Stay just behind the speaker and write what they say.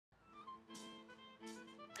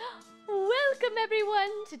Welcome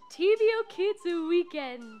everyone to TVO Kids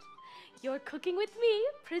Weekend. You're cooking with me,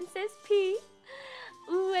 Princess P.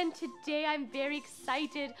 Ooh, and today I'm very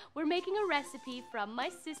excited. We're making a recipe from my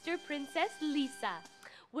sister, Princess Lisa.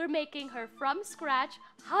 We're making her from scratch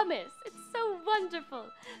hummus. It's so wonderful.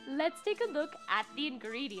 Let's take a look at the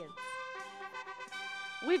ingredients.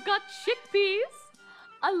 We've got chickpeas,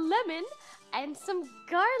 a lemon, and some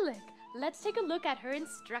garlic. Let's take a look at her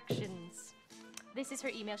instructions. This is her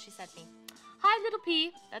email she sent me. Hi, Little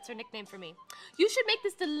P. That's her nickname for me. You should make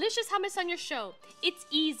this delicious hummus on your show. It's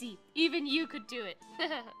easy. Even you could do it.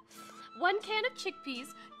 1 can of chickpeas,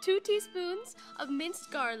 2 teaspoons of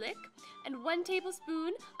minced garlic, and 1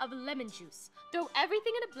 tablespoon of lemon juice. Throw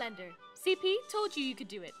everything in a blender. CP, told you could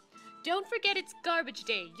do it. Don't forget it's garbage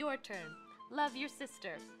day. Your turn. Love, your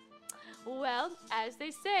sister. Well, as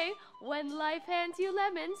they say, when life hands you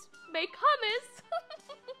lemons, make hummus.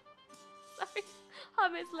 Sorry,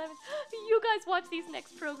 hummus, lemon. You guys watch these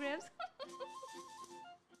next programs.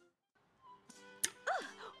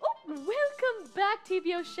 Welcome back,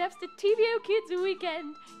 TVO chefs, to TVO Kids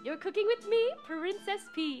Weekend. You're cooking with me, Princess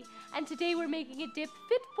P. And today we're making a dip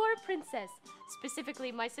fit for a princess.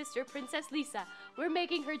 Specifically, my sister, Princess Lisa. We're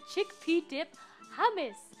making her chickpea dip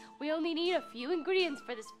hummus. We only need a few ingredients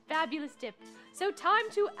for this fabulous dip. So time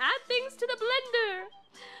to add things to the blender.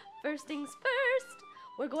 First things first,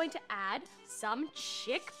 we're going to add some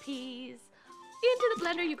chickpeas. Into the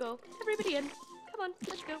blender you go. Everybody in. Come on,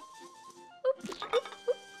 let's go. Oop, oop, oop,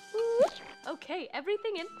 oop. Okay,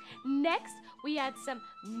 everything in. Next, we add some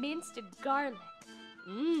minced garlic.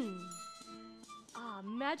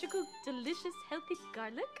 Magical, delicious, healthy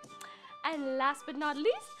garlic. And last but not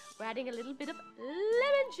least, we're adding a little bit of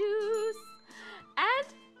lemon juice. And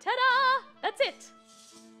ta-da! That's it.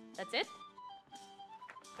 That's it.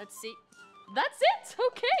 Let's see. That's it!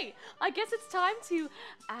 Okay! I guess it's time to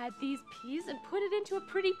add these peas and put it into a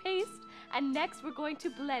pretty paste. And next we're going to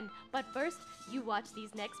blend. But first, you watch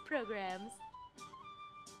these next programs.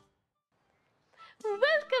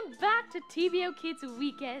 Welcome back to TVO Kids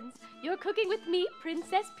Weekends. You're cooking with me,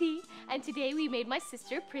 Princess P. And today we made my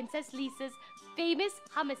sister, Princess Lisa's famous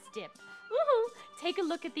hummus dip. Woohoo! Take a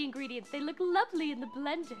look at the ingredients. They look lovely in the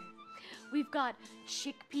blender. We've got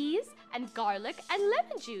chickpeas and garlic and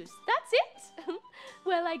lemon juice. That's it.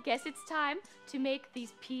 Well, I guess it's time to make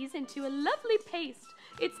these peas into a lovely paste.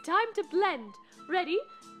 It's time to blend. Ready?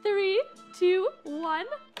 3, 2, 1.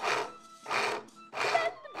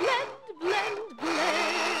 Blend, blend, blend,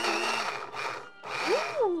 blend.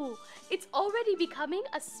 Ooh, it's already becoming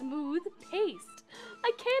a smooth paste.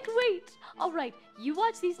 I can't wait. All right, you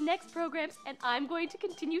watch these next programs and I'm going to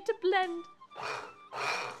continue to blend.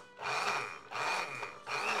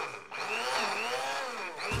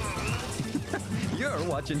 You're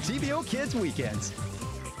watching TVO Kids Weekends.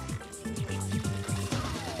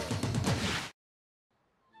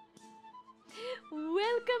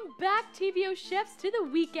 Welcome back, TVO chefs, to the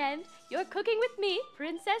weekend. You're cooking with me,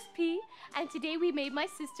 Princess P. And today we made my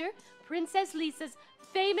sister, Princess Lisa's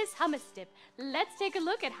famous hummus dip. Let's take a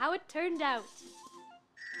look at how it turned out.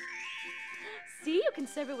 See, you can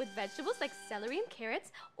serve it with vegetables like celery and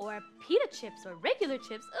carrots, or pita chips, or regular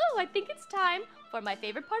chips. Oh, I think it's time for my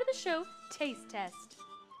favorite part of the show, taste test.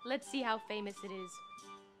 Let's see how famous it is.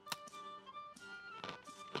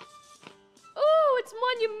 Oh, it's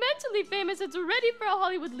monumentally famous. It's ready for a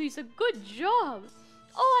Hollywood Lisa. Good job.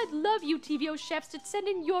 Oh, I'd love you TVO chefs to send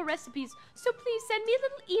in your recipes. So please send me a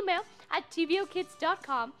little email at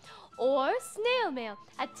tvokids.com or snail mail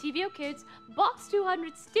at TVO Kids, Box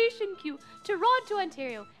 200, Station Q, Toronto,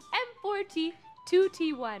 Ontario, M4T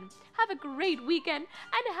 2T1. Have a great weekend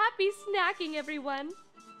and happy snacking, everyone.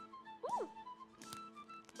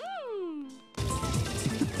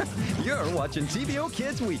 You're watching TVO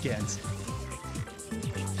Kids Weekends.